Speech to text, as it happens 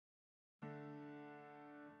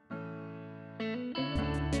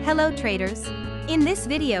Hello traders! In this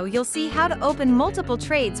video you'll see how to open multiple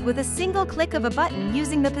trades with a single click of a button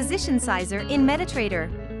using the position sizer in MetaTrader.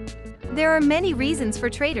 There are many reasons for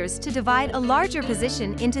traders to divide a larger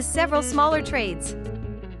position into several smaller trades.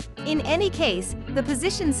 In any case, the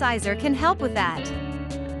position sizer can help with that.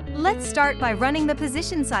 Let's start by running the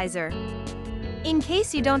position sizer. In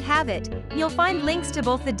case you don't have it, you'll find links to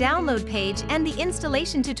both the download page and the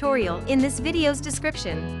installation tutorial in this video's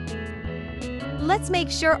description. Let's make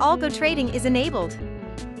sure algo trading is enabled,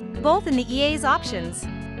 both in the EA's options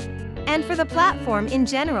and for the platform in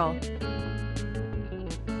general.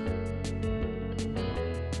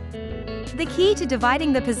 The key to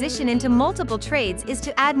dividing the position into multiple trades is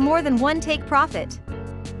to add more than one take profit.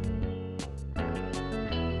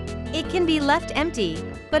 It can be left empty,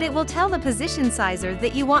 but it will tell the position sizer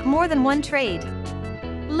that you want more than one trade.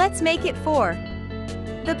 Let's make it 4.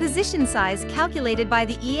 The position size calculated by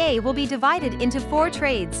the EA will be divided into 4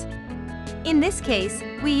 trades. In this case,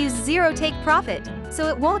 we use 0 take profit, so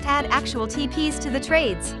it won't add actual TPs to the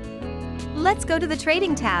trades. Let's go to the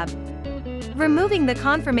Trading tab. Removing the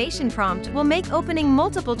confirmation prompt will make opening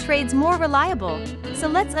multiple trades more reliable, so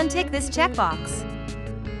let's untick this checkbox.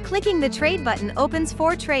 Clicking the Trade button opens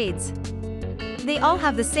 4 trades. They all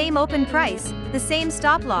have the same open price, the same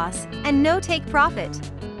stop loss, and no take profit.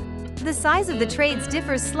 The size of the trades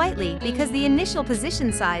differs slightly because the initial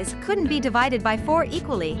position size couldn't be divided by 4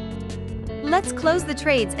 equally. Let's close the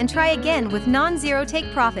trades and try again with non-zero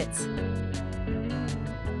take profits.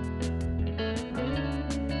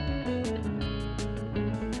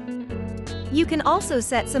 You can also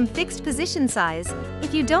set some fixed position size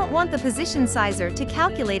if you don't want the position sizer to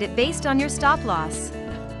calculate it based on your stop loss.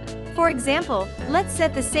 For example, let's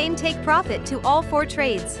set the same take profit to all 4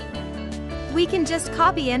 trades. We can just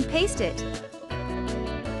copy and paste it.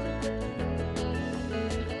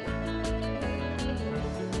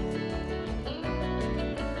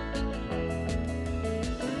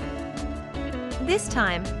 This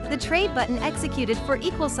time, the trade button executed for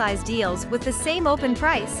equal size deals with the same open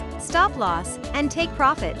price, stop loss, and take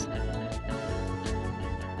profit.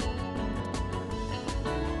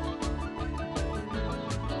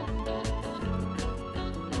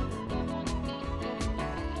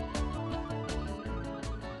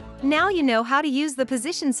 Now you know how to use the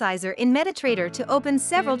position sizer in MetaTrader to open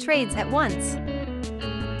several trades at once.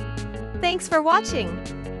 Thanks for watching!